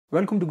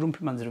Welcome to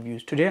GrumpyMan's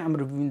Reviews. Today I'm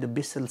reviewing the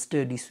Bissell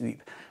Sturdy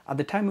Sweep. At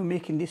the time of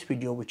making this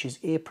video, which is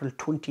April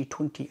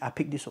 2020, I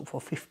picked this up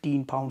for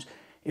 £15.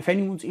 If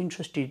anyone's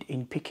interested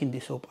in picking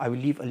this up, I will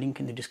leave a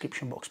link in the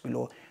description box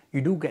below.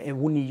 You do get a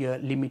 1-year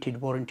limited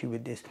warranty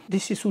with this.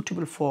 This is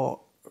suitable for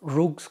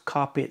rugs,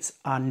 carpets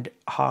and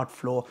hard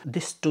floor.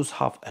 This does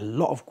have a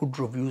lot of good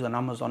reviews on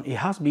Amazon. It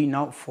has been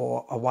out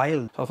for a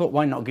while, so I thought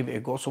why not give it a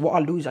go. So what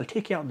I'll do is I'll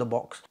take it out of the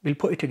box, we'll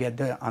put it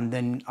together and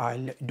then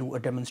I'll do a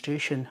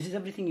demonstration. This is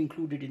everything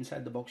included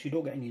inside the box. You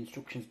don't get any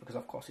instructions because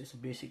of course it's a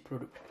basic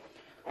product.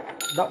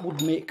 That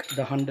would make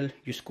the handle.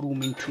 You screw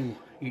them into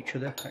each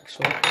other like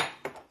so.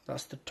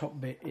 That's the top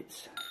bit,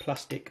 it's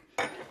plastic.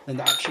 Then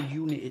the actual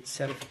unit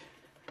itself,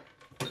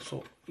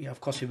 so yeah, of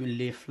course it will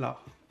lay flat.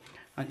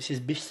 And it says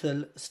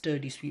Bissell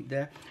Sturdy Sweep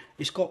there.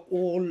 It's got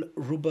all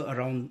rubber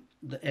around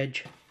the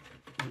edge,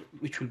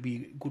 which will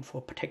be good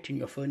for protecting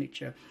your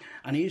furniture.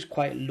 And it is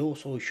quite low,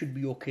 so it should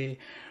be okay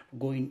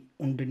going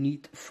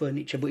underneath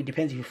furniture. But it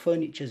depends, if your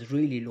furniture is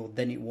really low,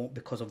 then it won't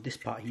because of this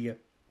part here.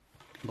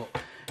 But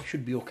it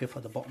should be okay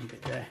for the bottom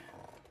bit there.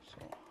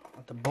 So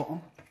at the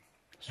bottom,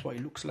 that's what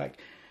it looks like.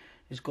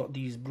 It's got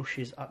these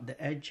brushes at the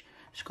edge.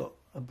 It's got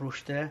a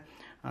brush there,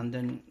 and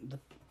then the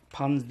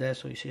pans there,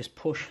 so it says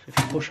push. If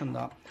you push on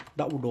that,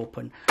 that would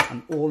open,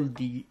 and all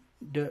the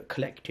dirt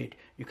collected,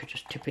 you could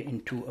just tip it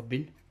into a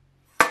bin.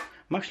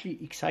 I'm actually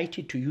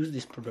excited to use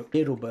this product.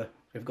 They're rubber.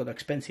 We've got the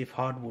expensive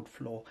hardwood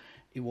floor,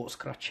 it won't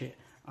scratch it,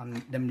 and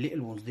them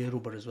little ones, they're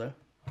rubber as well.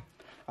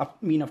 I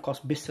mean, of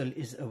course, Bissell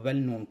is a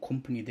well-known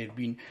company. They've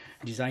been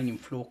designing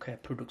floor care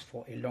products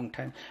for a long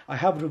time. I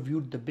have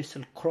reviewed the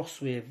Bissell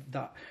Crosswave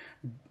that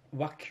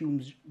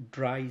vacuums,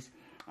 dries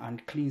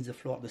and cleans the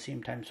floor at the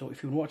same time. So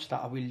if you watch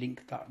that, I will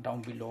link that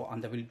down below,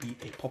 and there will be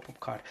a pop-up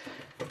card.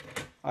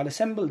 I'll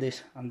assemble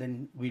this and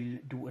then we'll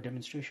do a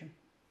demonstration.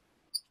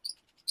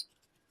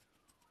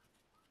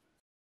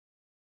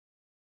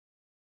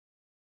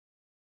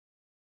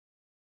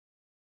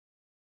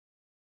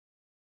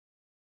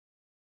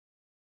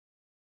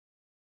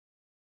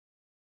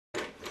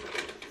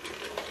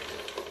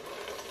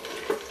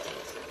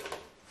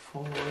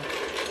 Forward.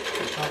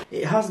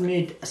 It has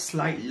made a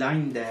slight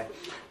line there,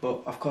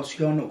 but of course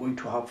you're not going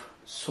to have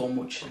so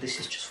much. This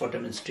is just for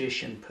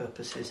demonstration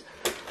purposes,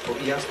 but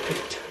he has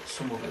picked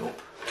some of it up.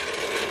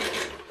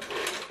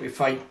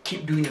 If I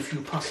keep doing a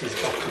few passes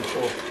back and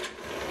forth,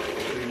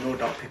 it will no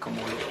doubt pick them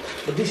all up.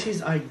 But this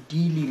is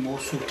ideally more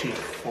suited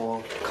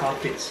for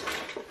carpets.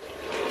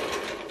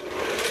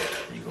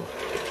 There you go.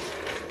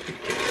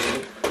 Picked it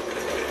up.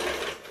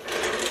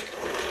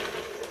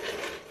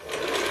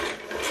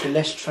 So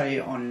let's try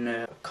it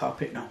on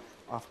carpet now.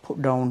 I've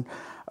put down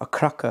a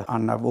cracker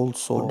and I've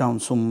also put down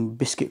some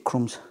biscuit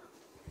crumbs.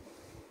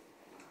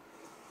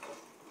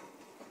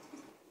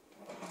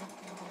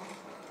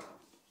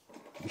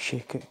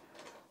 Shake it.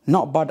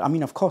 Not bad. I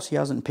mean, of course he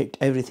hasn't picked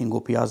everything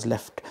up. He has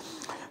left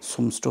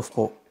some stuff,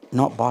 but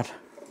not bad.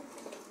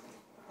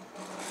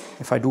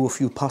 If I do a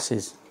few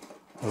passes,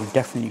 I'll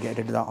definitely get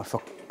rid of that if I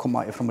come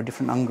at it from a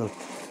different angle.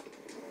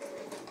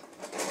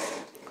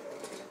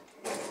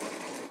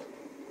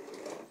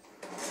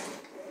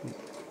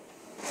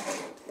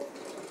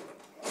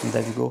 And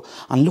there we go.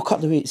 And look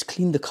at the way it's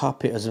cleaned the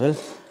carpet as well.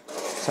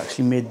 It's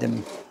actually made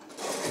them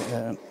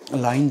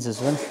lines as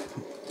well.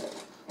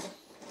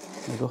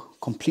 There you go.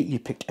 Completely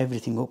picked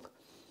everything up.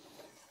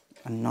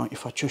 And now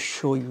if I just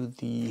show you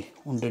the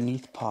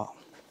underneath part.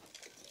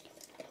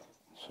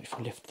 So if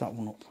I lift that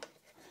one up.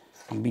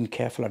 I'm being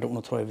careful, I don't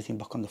want to throw everything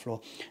back on the floor.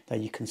 There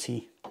you can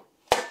see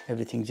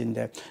everything's in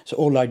there. So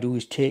all I do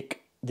is take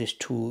this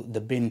to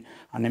the bin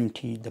and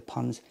empty the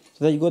pans.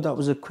 So there you go. That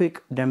was a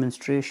quick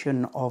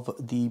demonstration of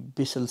the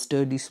Bissell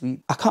Sturdy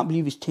Sweep. I can't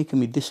believe it's taken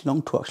me this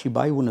long to actually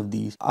buy one of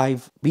these.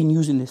 I've been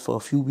using this for a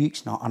few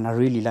weeks now and I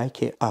really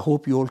like it. I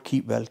hope you all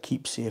keep well,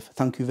 keep safe.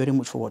 Thank you very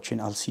much for watching.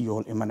 I'll see you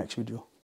all in my next video.